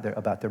year about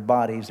their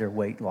bodies, their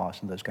weight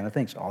loss, and those kind of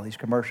things. All these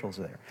commercials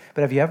are there.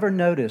 But have you ever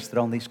noticed that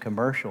on these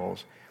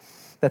commercials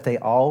that they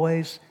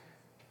always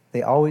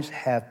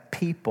have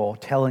people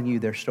telling you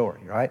their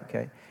story, right?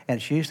 Okay, and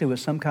it's usually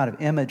with some kind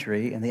of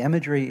imagery, and the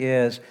imagery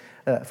is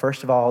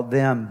first of all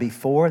them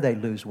before they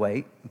lose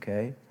weight,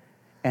 okay,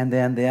 and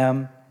then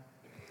them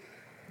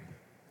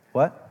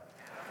what?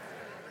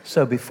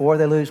 So before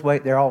they lose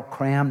weight, they're all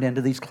crammed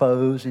into these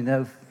clothes,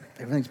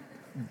 everything's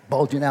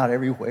bulging out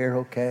everywhere,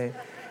 okay?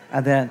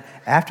 And then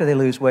after they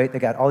lose weight, they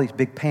got all these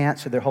big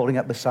pants that they're holding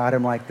up beside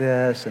them like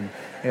this, and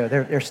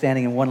they're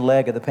standing in one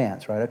leg of the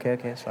pants, right? Okay,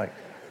 it's like,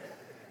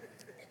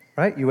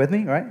 right? You with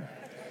me, right?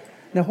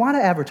 Now, why do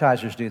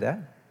advertisers do that?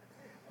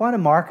 Why do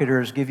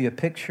marketers give you a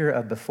picture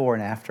of before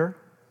and after?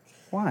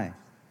 Why?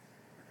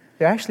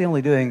 They're actually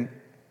only doing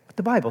what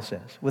the Bible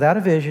says. Without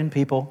a vision,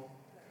 people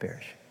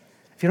perish.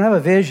 If you don't have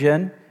a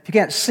vision, if you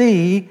can't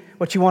see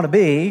what you want to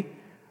be,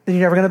 then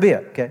you're never going to be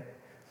it, okay?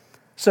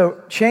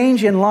 So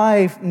change in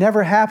life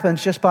never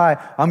happens just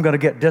by, I'm going to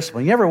get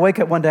disciplined. You never wake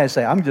up one day and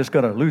say, I'm just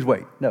going to lose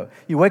weight. No,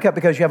 you wake up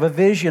because you have a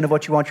vision of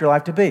what you want your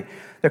life to be. There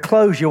are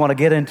clothes you want to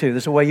get into.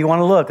 There's a way you want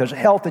to look. There's a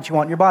health that you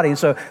want in your body. And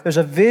so there's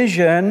a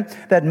vision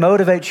that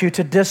motivates you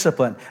to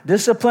discipline.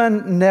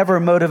 Discipline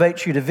never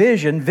motivates you to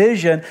vision.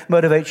 Vision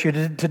motivates you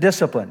to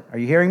discipline. Are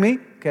you hearing me?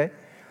 Okay.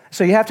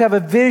 So you have to have a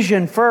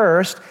vision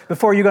first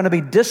before you're going to be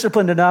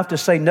disciplined enough to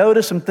say no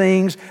to some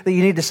things that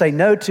you need to say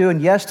no to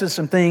and yes to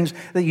some things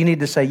that you need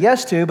to say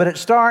yes to. But it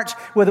starts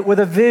with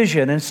a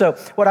vision. And so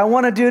what I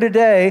want to do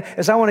today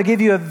is I want to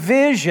give you a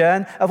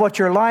vision of what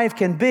your life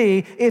can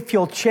be if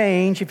you'll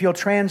change, if you'll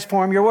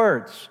transform your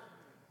words.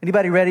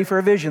 Anybody ready for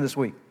a vision this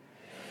week?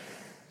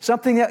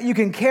 Something that you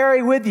can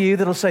carry with you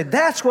that'll say,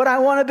 that's what I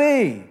want to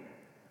be.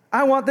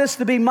 I want this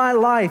to be my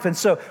life. And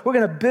so we're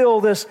going to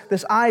build this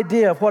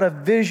idea of what a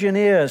vision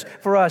is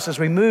for us as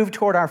we move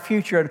toward our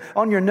future. And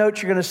on your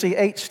notes, you're going to see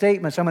 8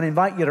 statements. I'm going to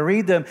invite you to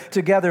read them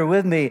together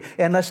with me.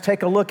 And let's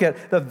take a look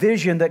at the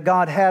vision that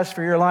God has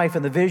for your life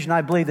and the vision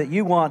I believe that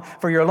you want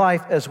for your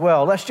life as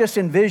well. Let's just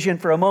envision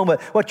for a moment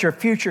what your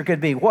future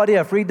could be. What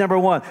if, read number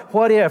 1,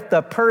 what if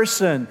the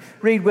person,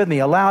 read with me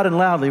aloud and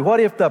loudly, what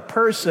if the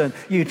person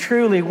you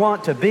truly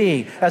want to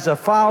be as a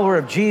follower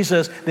of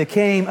Jesus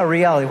became a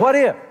reality? What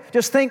if?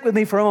 Just think with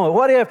me for a moment.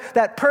 What if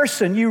that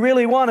person you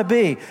really want to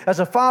be as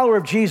a follower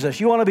of Jesus,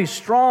 you want to be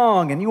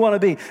strong and you want to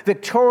be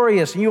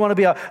victorious and you want to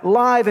be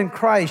alive in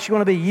Christ, you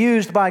want to be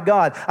used by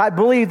God. I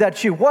believe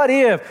that's you. What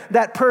if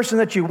that person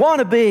that you want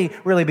to be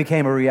really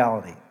became a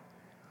reality?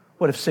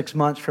 What if 6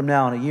 months from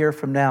now and a year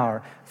from now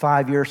or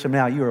 5 years from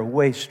now, you are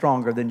way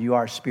stronger than you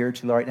are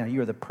spiritually right now?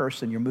 You're the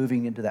person, you're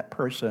moving into that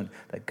person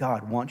that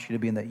God wants you to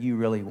be and that you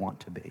really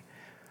want to be.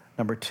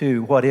 Number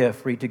 2, what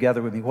if, read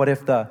together with me, what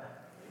if the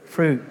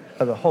fruit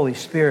of the Holy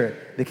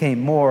Spirit became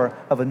more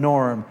of a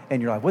norm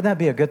in your life? Wouldn't that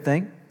be a good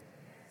thing?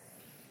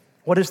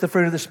 What is the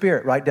fruit of the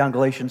Spirit? Write down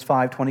Galatians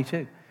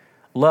 5:22.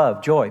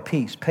 Love, joy,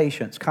 peace,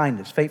 patience,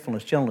 kindness,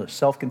 faithfulness, gentleness,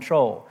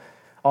 self-control.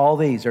 All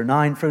these are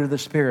 9 fruit of the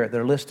Spirit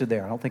that are listed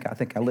there. I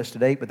think I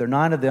listed 8, but there are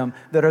 9 of them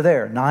that are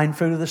there. 9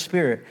 fruit of the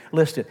Spirit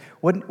listed.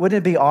 Wouldn't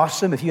it be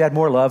awesome if you had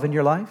more love in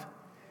your life?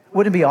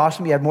 Wouldn't it be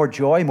awesome if you had more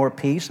joy, more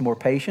peace, and more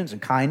patience,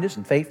 and kindness,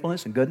 and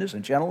faithfulness, and goodness,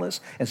 and gentleness,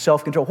 and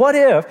self-control? What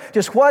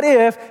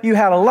if you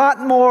had a lot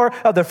more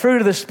of the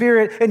fruit of the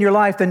Spirit in your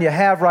life than you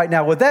have right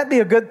now? Would that be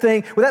a good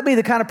thing? Would that be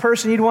the kind of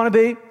person you'd want to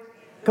be?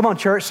 Come on,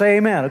 church, say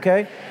amen,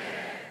 okay?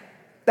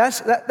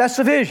 That's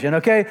the vision,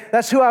 okay?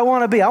 That's who I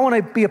want to be. I want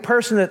to be a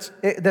person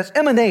that's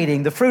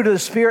emanating the fruit of the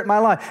Spirit in my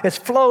life. It's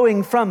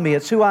flowing from me.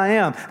 It's who I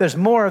am. There's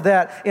more of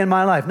that in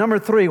my life. Number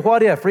 3,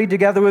 what if? Read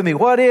together with me.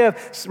 What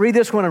if? Read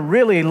this one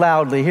really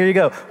loudly. Here you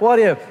go. What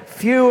if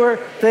fewer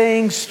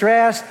things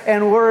stressed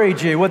and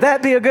worried you? Would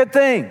that be a good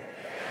thing?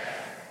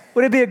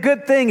 Would it be a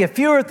good thing if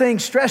fewer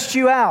things stressed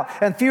you out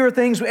and fewer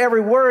things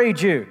ever worried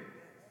you?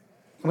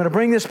 I'm going to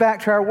bring this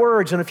back to our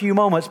words in a few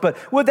moments, but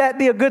would that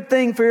be a good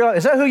thing for your life?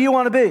 Is that who you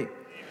want to be?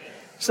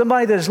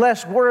 Somebody that is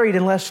less worried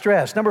and less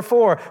stressed. Number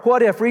 4,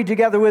 what if, read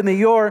together with me,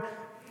 your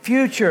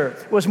future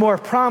was more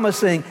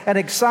promising and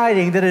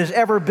exciting than it has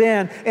ever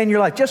been in your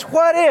life? Just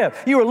what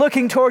if you were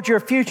looking towards your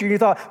future and you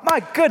thought,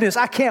 my goodness,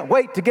 I can't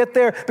wait to get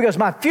there because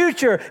my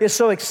future is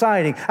so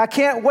exciting. I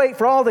can't wait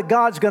for all that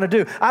God's going to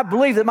do. I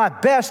believe that my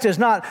best is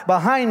not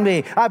behind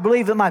me. I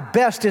believe that my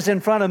best is in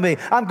front of me.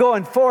 I'm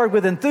going forward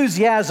with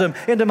enthusiasm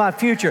into my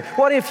future.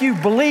 What if you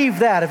believe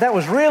that? If that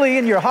was really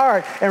in your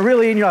heart and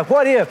really in your life,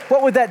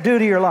 what would that do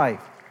to your life?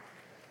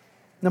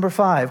 Number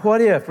 5,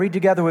 what if, read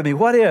together with me,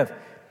 what if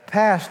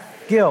past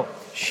guilt,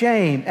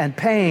 shame, and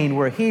pain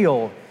were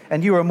healed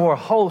and you were more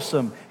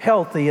wholesome,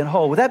 healthy, and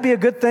whole? Would that be a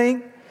good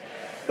thing?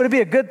 Would it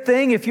be a good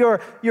thing if your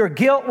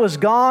guilt was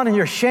gone and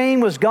your shame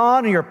was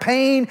gone and your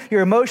pain,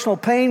 your emotional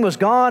pain was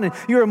gone and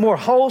you were more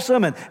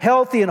wholesome and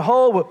healthy and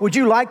whole? Would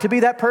you like to be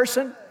that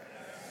person?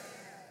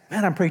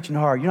 Man, I'm preaching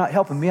hard. You're not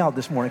helping me out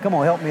this morning. Come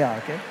on, help me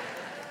out, okay?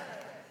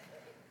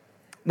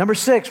 Number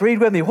 6, read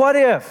with me. What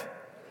if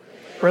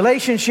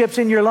relationships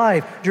in your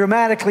life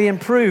dramatically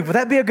improved? Would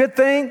that be a good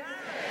thing?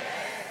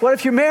 What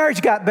if your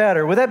marriage got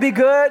better? Would that be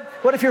good?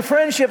 What if your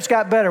friendships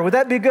got better? Would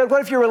that be good?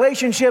 What if your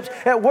relationships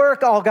at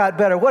work all got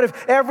better? What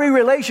if every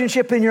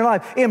relationship in your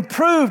life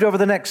improved over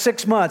the next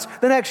 6 months,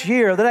 the next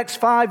year, the next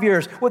 5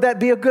 years? Would that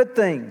be a good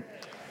thing?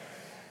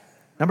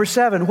 Number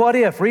 7, what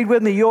if, read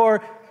with me,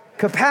 your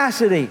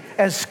capacity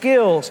and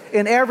skills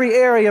in every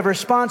area of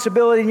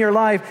responsibility in your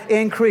life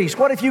increased?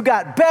 What if you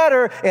got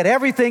better at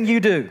everything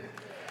you do?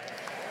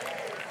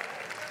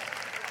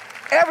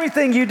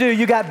 Everything you do,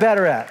 you got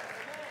better at.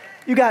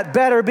 You got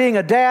better being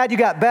a dad. You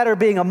got better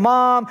being a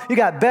mom. You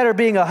got better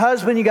being a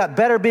husband. You got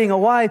better being a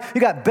wife.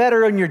 You got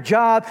better in your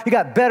job. You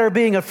got better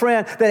being a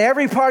friend. That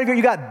every part of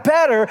you got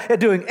better at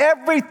doing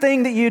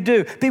everything that you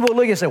do. People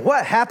look and say,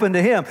 what happened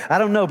to him? I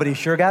don't know, but he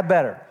sure got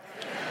better.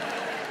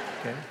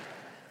 Okay.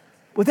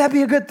 Would that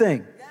be a good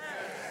thing?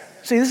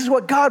 See, this is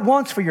what God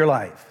wants for your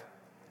life.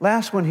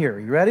 Last one here.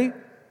 You ready?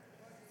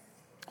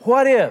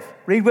 What if,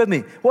 read with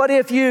me, what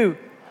if you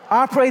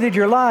operated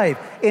your life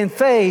in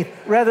faith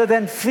rather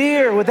than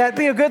fear? Would that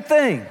be a good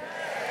thing?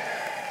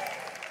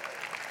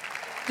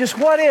 Just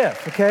what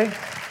if, okay?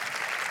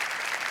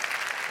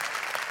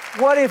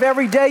 What if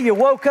every day you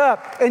woke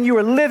up and you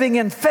were living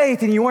in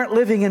faith and you weren't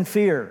living in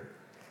fear?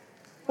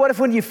 What if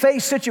when you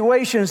face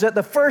situations that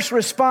the first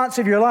response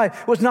of your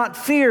life was not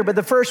fear, but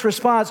the first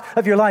response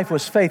of your life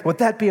was faith? Would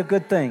that be a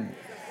good thing?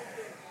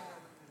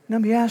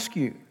 Let me ask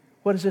you,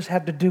 what does this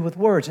have to do with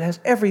words? It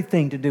has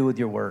everything to do with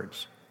your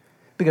words.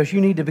 Because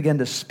you need to begin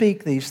to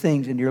speak these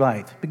things in your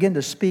life. Begin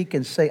to speak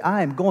and say,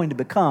 I am going to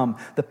become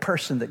the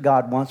person that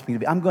God wants me to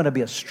be. I'm going to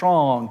be a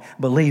strong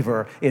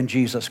believer in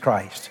Jesus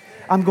Christ.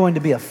 I'm going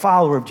to be a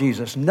follower of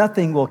Jesus.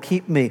 Nothing will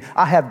keep me.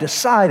 I have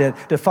decided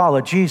to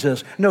follow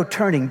Jesus. No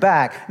turning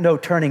back, no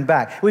turning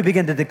back. We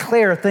begin to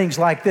declare things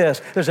like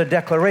this. There's a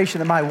declaration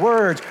that my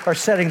words are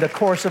setting the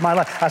course of my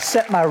life. I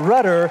set my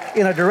rudder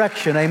in a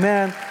direction.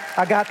 Amen.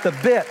 I got the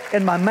bit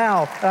in my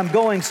mouth. I'm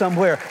going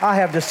somewhere. I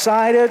have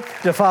decided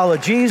to follow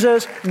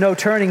Jesus. No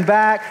turning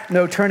back,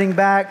 no turning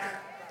back.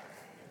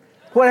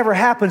 Whatever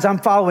happens, I'm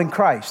following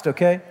Christ,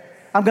 okay?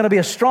 I'm going to be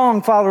a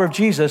strong follower of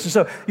Jesus. And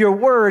so your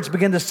words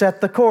begin to set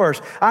the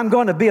course. I'm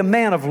going to be a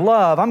man of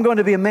love. I'm going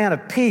to be a man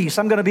of peace.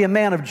 I'm going to be a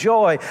man of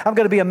joy. I'm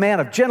going to be a man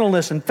of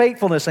gentleness and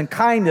faithfulness and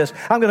kindness.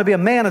 I'm going to be a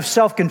man of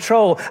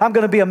self-control. I'm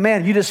going to be a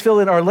man, you just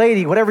fill in our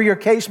lady, whatever your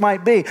case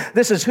might be.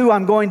 This is who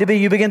I'm going to be.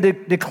 You begin to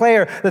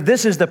declare that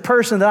this is the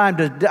person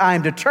that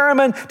I'm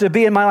determined to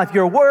be in my life.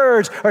 Your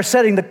words are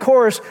setting the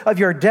course of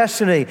your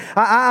destiny.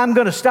 I'm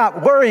going to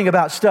stop worrying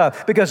about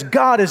stuff because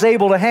God is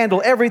able to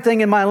handle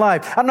everything in my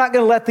life. I'm not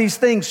going to let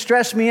these things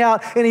stress me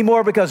out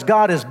anymore because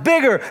God is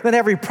bigger than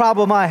every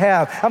problem I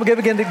have. I'm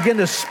going to begin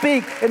to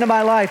speak into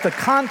my life the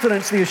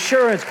confidence, the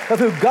assurance of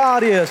who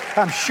God is.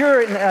 I'm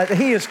sure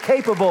He is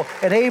capable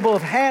and able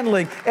of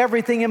handling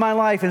everything in my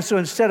life. And so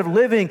instead of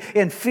living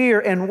in fear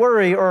and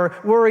worry or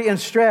worry and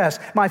stress,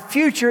 my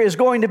future is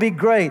going to be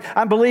great.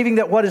 I'm believing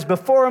that what is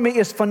before me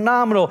is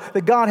phenomenal,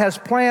 that God has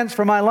plans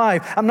for my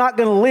life. I'm not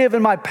going to live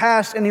in my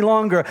past any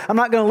longer. I'm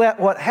not going to let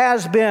what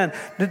has been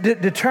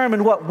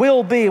determine what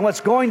will be and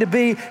what's going to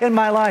be in in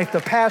my life. The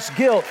past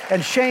guilt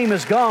and shame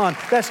is gone.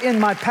 That's in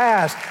my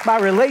past. My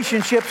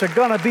relationships are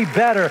going to be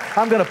better.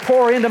 I'm going to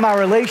pour into my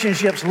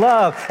relationships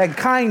love and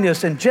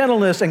kindness and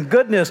gentleness and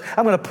goodness.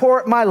 I'm going to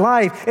pour my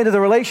life into the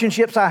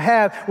relationships I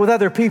have with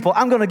other people.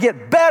 I'm going to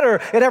get better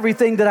at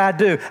everything that I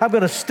do. I'm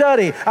going to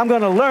study. I'm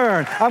going to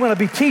learn. I'm going to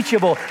be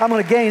teachable. I'm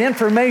going to gain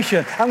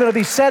information. I'm going to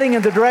be setting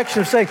in the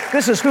direction of saying,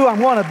 this is who I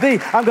want to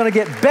be. I'm going to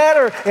get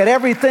better at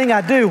everything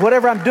I do.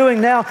 Whatever I'm doing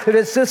now, if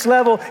it's this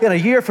level, in a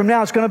year from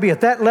now, it's going to be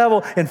at that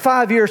level. In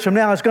 5 years from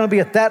now, it's going to be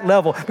at that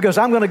level because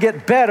I'm going to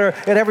get better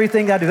at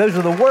everything I do. Those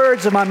are the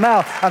words of my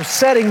mouth. I'm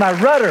setting my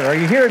rudder. Are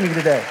you hearing me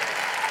today?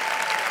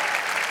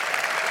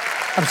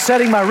 I'm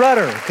setting my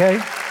rudder, okay?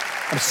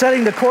 I'm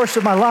setting the course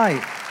of my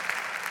life.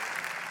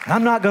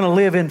 I'm not going to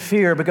live in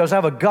fear because I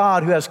have a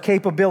God who has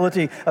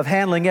capability of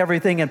handling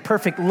everything, and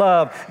perfect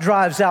love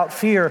drives out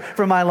fear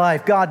from my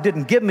life. God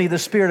didn't give me the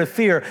spirit of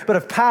fear, but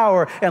of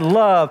power and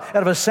love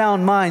and of a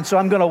sound mind. So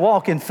I'm going to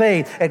walk in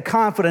faith and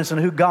confidence in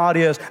who God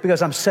is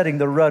because I'm setting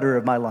the rudder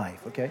of my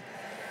life, okay?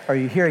 Are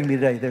you hearing me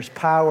today? There's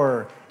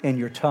power in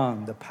your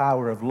tongue, the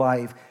power of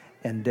life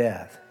and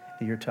death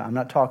in your tongue. I'm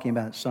not talking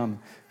about some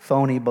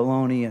phony,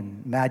 baloney,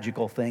 and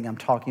magical thing. I'm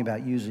talking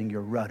about using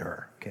your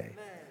rudder, okay?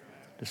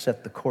 To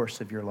set the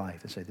course of your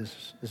life and say,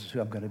 this is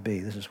who I'm going to be.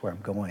 This is where I'm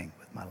going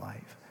with my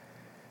life.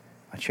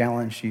 I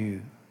challenge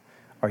you,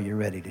 are you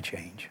ready to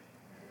change?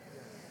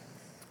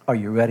 Are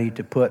you ready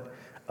to put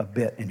a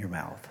bit in your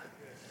mouth?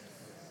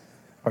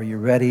 Are you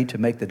ready to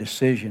make the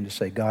decision to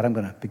say, God, I'm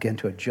going to begin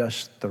to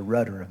adjust the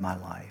rudder of my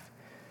life?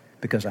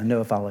 Because I know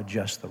if I'll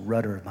adjust the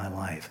rudder of my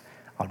life,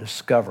 I'll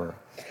discover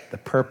the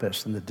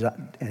purpose and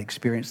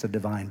experience the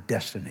divine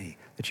destiny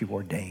that you've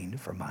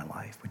ordained for my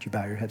life. Would you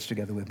bow your heads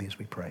together with me as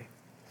we pray?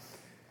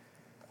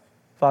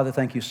 Father,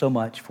 thank you so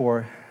much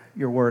for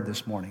your word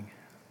this morning.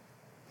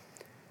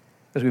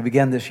 As we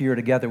begin this year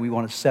together, we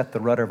want to set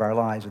the rudder of our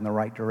lives in the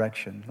right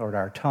direction. Lord,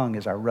 our tongue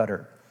is our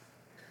rudder.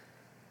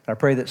 I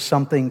pray that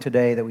something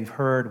today that we've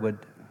heard would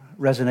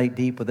resonate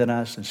deep within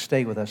us and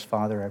stay with us,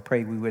 Father. I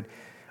pray we would,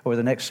 over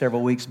the next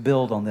several weeks,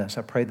 build on this.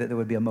 I pray that there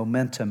would be a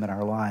momentum in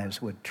our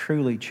lives, would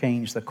truly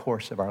change the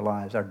course of our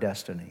lives, our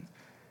destiny.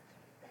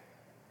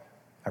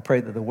 I pray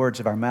that the words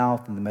of our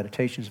mouth and the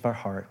meditations of our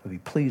heart would be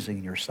pleasing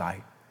in your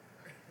sight.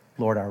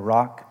 Lord, our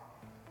rock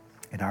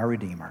and our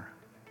Redeemer.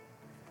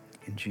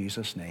 In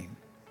Jesus' name.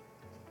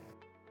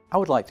 I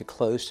would like to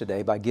close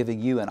today by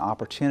giving you an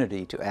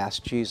opportunity to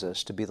ask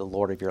Jesus to be the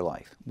Lord of your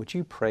life. Would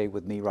you pray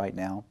with me right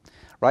now?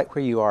 Right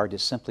where you are,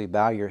 just simply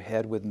bow your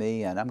head with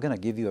me, and I'm going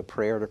to give you a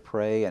prayer to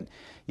pray, and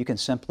you can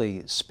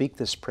simply speak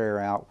this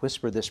prayer out,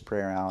 whisper this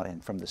prayer out,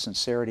 and from the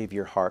sincerity of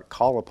your heart,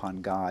 call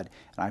upon God,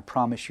 and I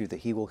promise you that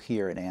He will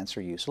hear and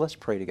answer you. So let's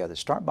pray together.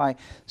 Start by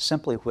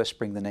simply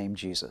whispering the name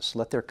Jesus.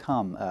 Let there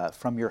come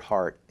from your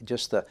heart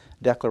just the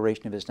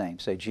declaration of His name.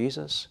 Say,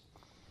 Jesus,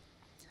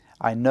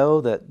 I know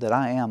that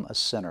I am a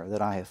sinner,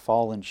 that I have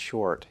fallen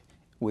short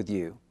with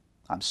you.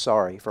 I'm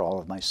sorry for all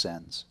of my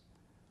sins.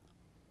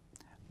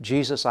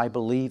 Jesus, I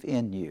believe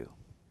in you.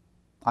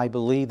 I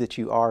believe that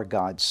you are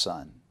God's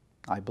Son.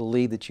 I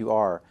believe that you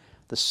are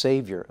the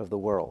Savior of the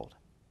world.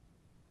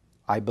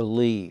 I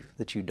believe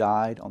that you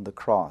died on the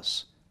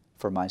cross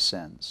for my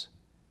sins.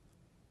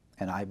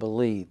 And I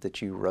believe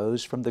that you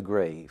rose from the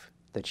grave,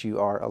 that you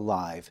are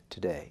alive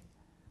today.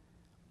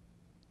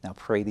 Now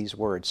pray these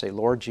words. Say,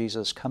 Lord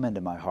Jesus, come into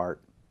my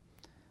heart.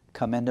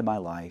 Come into my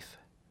life.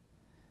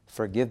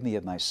 Forgive me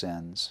of my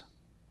sins.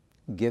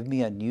 Give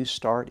me a new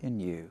start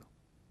in you.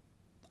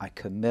 I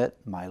commit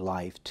my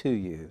life to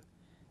you.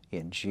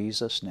 In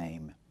Jesus'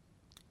 name,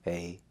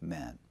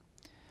 amen.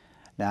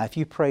 Now, if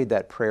you prayed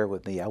that prayer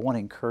with me, I want to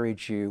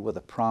encourage you with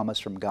a promise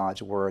from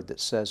God's Word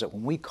that says that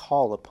when we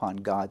call upon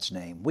God's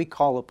name, we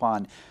call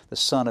upon the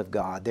Son of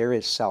God, there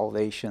is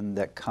salvation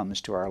that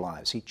comes to our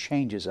lives. He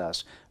changes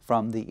us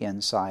from the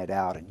inside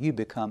out, and you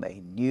become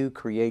a new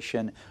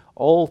creation.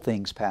 Old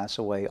things pass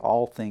away,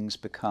 all things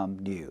become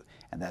new.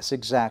 And that's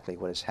exactly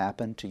what has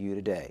happened to you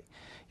today.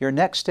 Your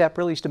next step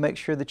really is to make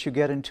sure that you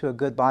get into a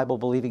good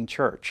Bible-believing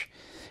church.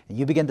 And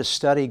you begin to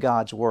study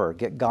God's Word,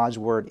 get God's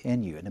Word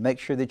in you, and to make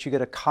sure that you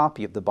get a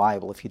copy of the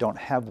Bible if you don't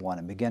have one,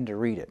 and begin to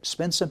read it.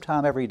 Spend some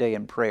time every day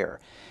in prayer.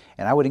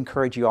 And I would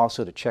encourage you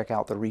also to check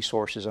out the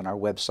resources on our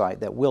website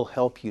that will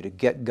help you to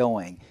get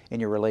going in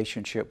your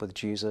relationship with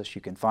Jesus.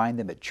 You can find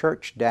them at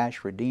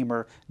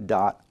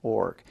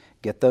church-redeemer.org.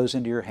 Get those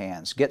into your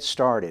hands. Get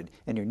started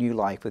in your new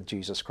life with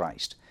Jesus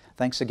Christ.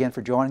 Thanks again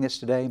for joining us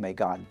today. May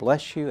God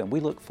bless you, and we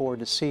look forward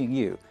to seeing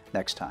you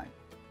next time.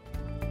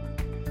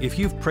 If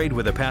you've prayed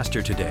with a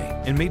pastor today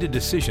and made a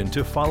decision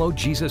to follow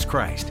Jesus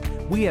Christ,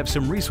 we have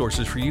some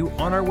resources for you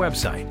on our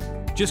website.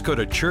 Just go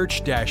to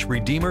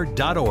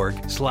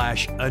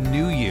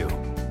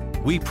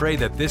church-redeemer.org/anewyou. We pray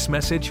that this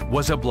message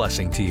was a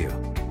blessing to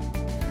you.